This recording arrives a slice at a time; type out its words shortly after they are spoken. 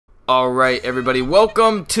Alright everybody,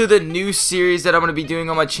 welcome to the new series that I'm going to be doing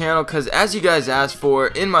on my channel, because as you guys asked for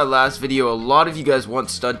in my last video, a lot of you guys want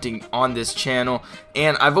stunting on this channel,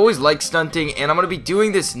 and I've always liked stunting, and I'm going to be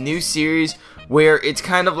doing this new series where it's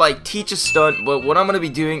kind of like teach a stunt, but what I'm going to be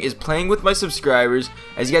doing is playing with my subscribers.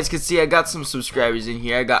 As you guys can see, I got some subscribers in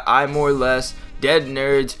here. I got I More or Less, Dead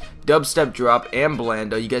Nerds, Dubstep Drop, and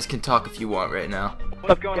Blando. You guys can talk if you want right now.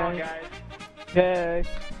 What's going on, guys? Hey.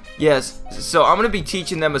 Yes, so I'm going to be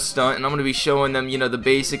teaching them a stunt, and I'm going to be showing them, the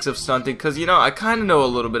basics of stunting, because, I kind of know a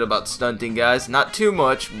little bit about stunting, guys. Not too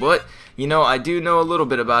much, but, I do know a little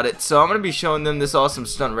bit about it. So I'm going to be showing them this awesome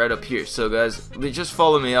stunt right up here. So, guys, just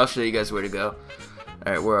follow me. I'll show you guys where to go.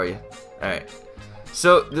 Alright, where are you? Alright.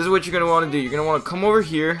 So, this is what you're going to want to do. You're going to want to come over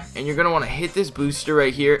here, and you're going to want to hit this booster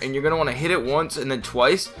right here, and you're going to want to hit it once and then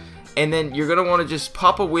twice. And then you're going to want to just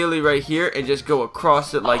pop a wheelie right here and just go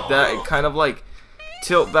across it like that, and kind of like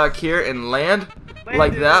tilt back here and land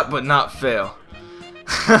like that, but not fail.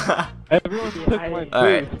 Everyone took my boost.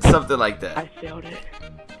 Alright, something like that. I failed it.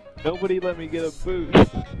 Nobody let me get a boost.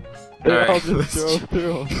 They Alright, all just drove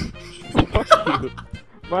through. Fuck you.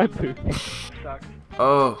 My boost. Sucks.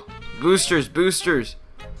 Oh, boosters.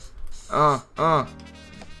 Oh,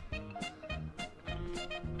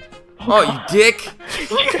 you dick!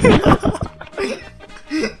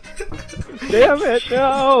 Damn it,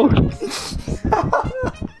 no!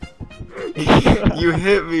 You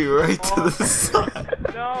hit me right to the side.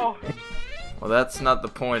 No. Well, that's not the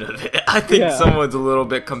point of it. I think someone's a little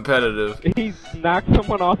bit competitive. He knocked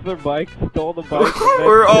someone off their bike, stole the bike.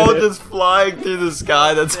 We're all just flying through the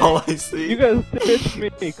sky. That's all I see. You guys ditched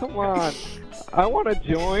me. Come on. I want to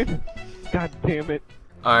join. God damn it.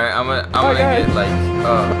 Alright, I'm gonna hit like,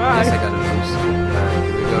 yes, I got a boost.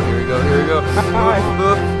 Alright, here we go.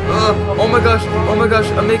 Oh my gosh,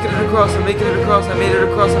 I'm making it across, I made it across. I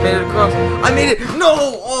made it,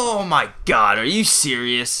 no! Oh my god, are you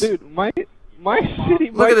serious? Dude, my shitty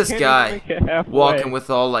bike. Look at this can't guy, even make it halfway. walking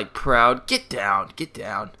with all like proud. Get down,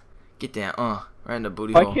 right in the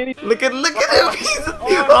booty hole. Look at him,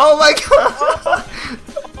 oh my god!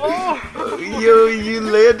 Yo, you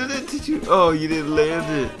landed it? Did you? Oh, you didn't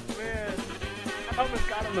land it. Man, I almost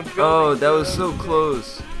got in the building. Oh, that was so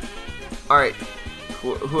close. Alright,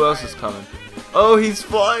 who else is coming? Oh, he's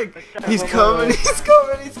flying. He's coming.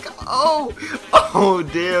 Oh,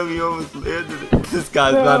 damn, he almost landed it. This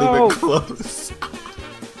guy's not even close.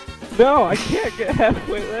 No, I can't get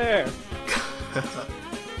halfway there.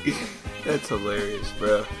 That's hilarious,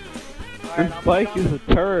 bro. This bike is a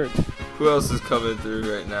turd. Who else is coming through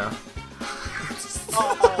right now?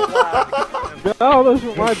 Oh, wow. No, those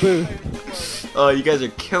were my boosts. Oh, you guys are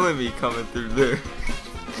killing me coming through there.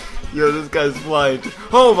 Yo, this guy's flying.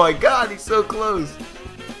 Oh my god, he's so close.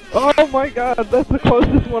 Oh my god, that's the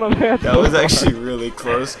closest one I've had. That was actually really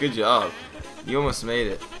close. Good job. You almost made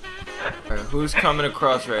it. Alright, who's coming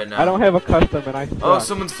across right now? I don't have a custom and I suck. Oh,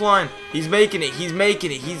 someone's flying. He's making it. He's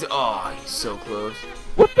so close.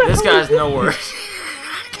 What the This hell guy's is nowhere.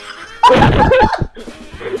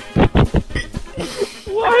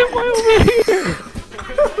 Why am I over here?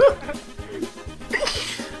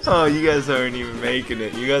 Oh, you guys aren't even making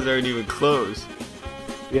it. You guys aren't even close.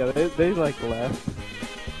 Yeah, they like left.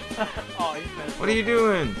 Oh, he's been What are you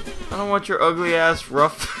doing? I don't want your ugly ass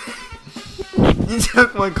rough. You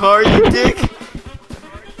took my car, you dick.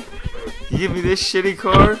 You give me this shitty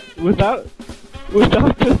car. Without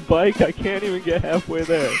this bike, I can't even get halfway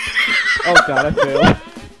there. Oh god, I failed.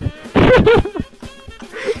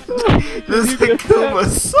 This Akuma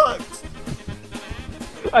sucks.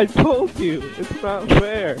 I told you, it's not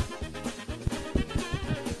fair.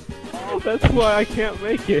 That's why I can't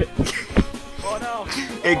make it. Oh no.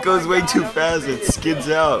 It goes way too fast. It skids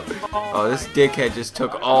out. Oh, this dickhead just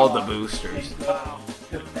took all the boosters. Wow.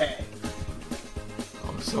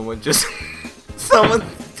 Oh, someone dad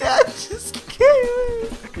just came.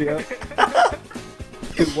 Yeah.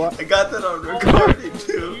 Dude, what? I got that on recording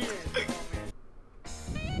too.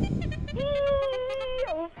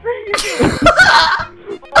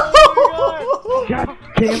 God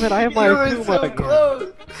damn it, I have my You were Akuma so again.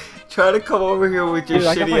 close. Try to come over here with your Dude,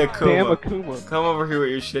 I got shitty my damn Akuma. Akuma. Come over here with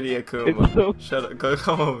your shitty Akuma. It's so... Shut up.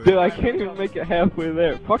 Come over. Dude, I can't even make it halfway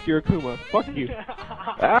there. Fuck your Akuma. Fuck you.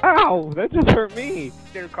 Ow! That just hurt me.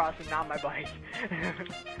 You're crossing, not my bike.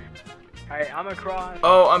 Alright, I'm across.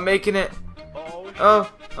 Oh, I'm making it. Oh, shit.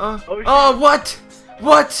 Oh, what?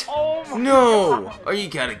 What? Oh my No! God. Oh, you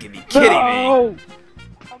gotta be kidding me. No!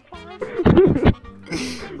 I'm fine.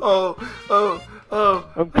 Oh.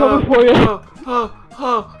 I'm coming for you.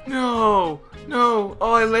 No.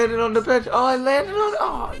 Oh, I landed on the bench.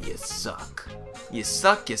 Oh, you suck. You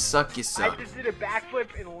suck, you suck, you I suck. just did a backflip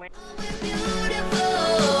and landed.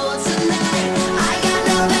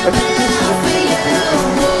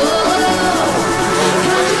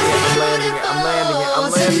 I'm landing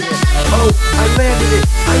it. Oh, I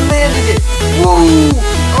landed it. Woo!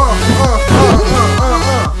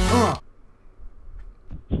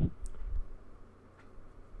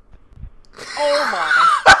 Oh my.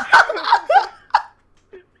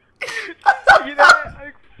 See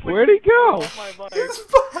that? Where'd he go? Off my bike. It's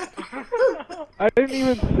fun. I didn't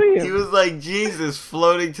even see He him. was like Jesus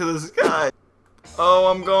floating to the sky. Oh,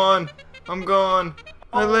 I'm gone.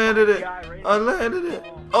 I landed it.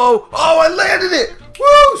 Oh, I landed it.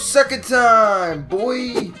 Woo! Second time,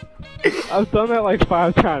 boy. I've done that like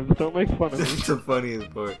 5 times. Don't make fun of me. That's the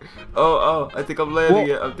funniest part. Oh, I think I'm landing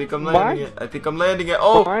it. I think I'm landing it.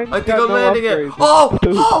 Oh, Mine's I think got I'm no landing it. upgrades.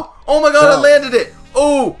 Oh my God, I No. landed it.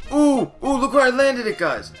 Oh, look where I landed it,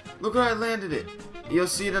 guys. Look where I landed it. You'll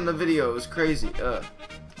see it in the video. It was crazy.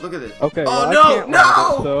 Look at this. Okay, Oh, well, I no, can't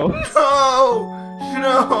land it, so...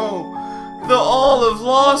 no. The olive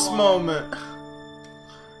lost moment.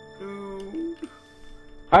 Ooh.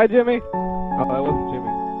 Hi, Jimmy. Oh, that wasn't Jimmy.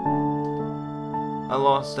 I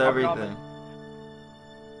lost everything.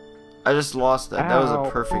 I just lost that. That was a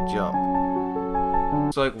perfect jump.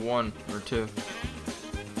 It's like 1 or 2.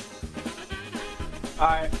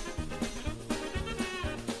 Alright.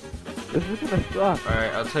 This is gonna suck.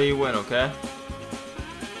 Alright, I'll tell you when, okay?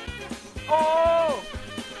 Oh!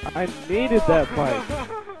 I needed that bike.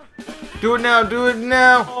 Do it now, do it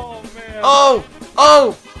now! Oh man. Oh!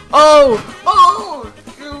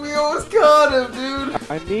 Dude, we almost got him, dude!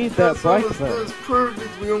 I need that bike That though. was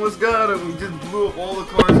perfect, we almost got him. We just blew up all the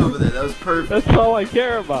cars over there, that was perfect. That's all I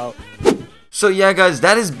care about. So yeah guys,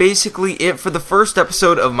 that is basically it for the first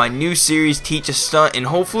episode of my new series, Teach a Stunt, and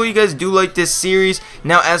hopefully you guys do like this series.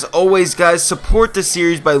 Now as always guys, support the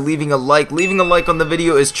series by leaving a like. Leaving a like on the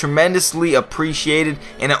video is tremendously appreciated,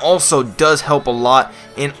 and it also does help a lot.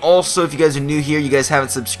 And also, if you guys are new here, you guys haven't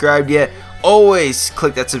subscribed yet, always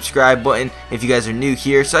click that subscribe button if you guys are new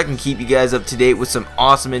here, so I can keep you guys up to date with some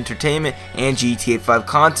awesome entertainment and GTA 5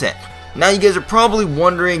 content. Now you guys are probably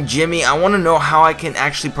wondering, Jimmy, I want to know how I can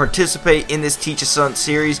actually participate in this Teach a Stunt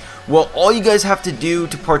series. Well, all you guys have to do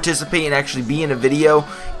to participate and actually be in a video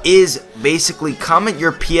is basically comment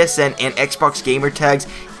your PSN and Xbox gamer tags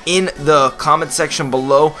in the comment section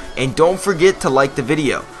below, and don't forget to like the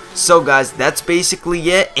video. So guys, that's basically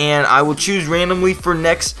it, and I will choose randomly for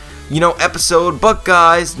next episode. But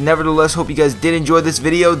guys, nevertheless, hope you guys did enjoy this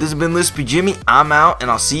video. This has been LispyJimmy. I'm out,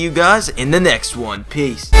 and I'll see you guys in the next one.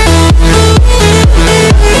 Peace. Cause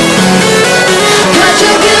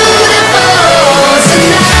you're beautiful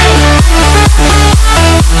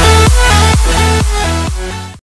tonight.